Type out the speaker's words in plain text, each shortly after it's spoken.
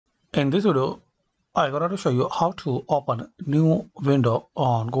In this video, I'm going to show you how to open new window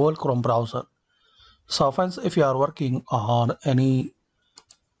on Google Chrome browser. So friends, if you are working on any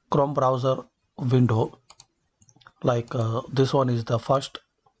Chrome browser window, like this one is the first,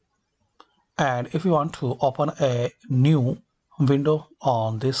 and if you want to open a new window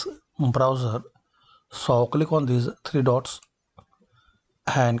on this browser, so click on these three dots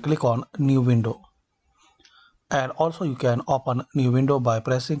and click on new window. And also you can open new window by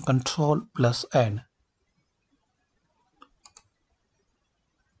pressing Ctrl+N.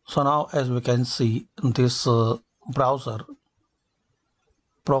 So now as we can see, this browser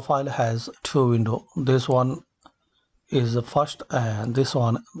profile has two windows. This one is the first and this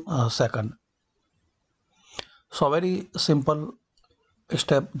one second. So very simple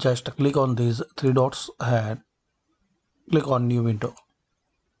step, just click on these three dots and click on new window.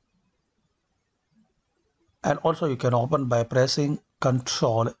 And also you can open by pressing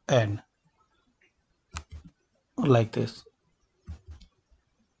Ctrl+N like this.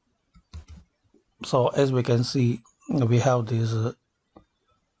 So as we can see, we have this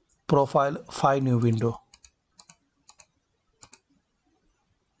profile 5 new window.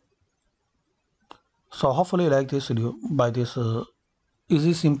 So hopefully you like this video. By this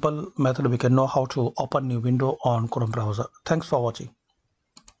easy simple method we can know how to open new window on Chrome browser. Thanks for watching.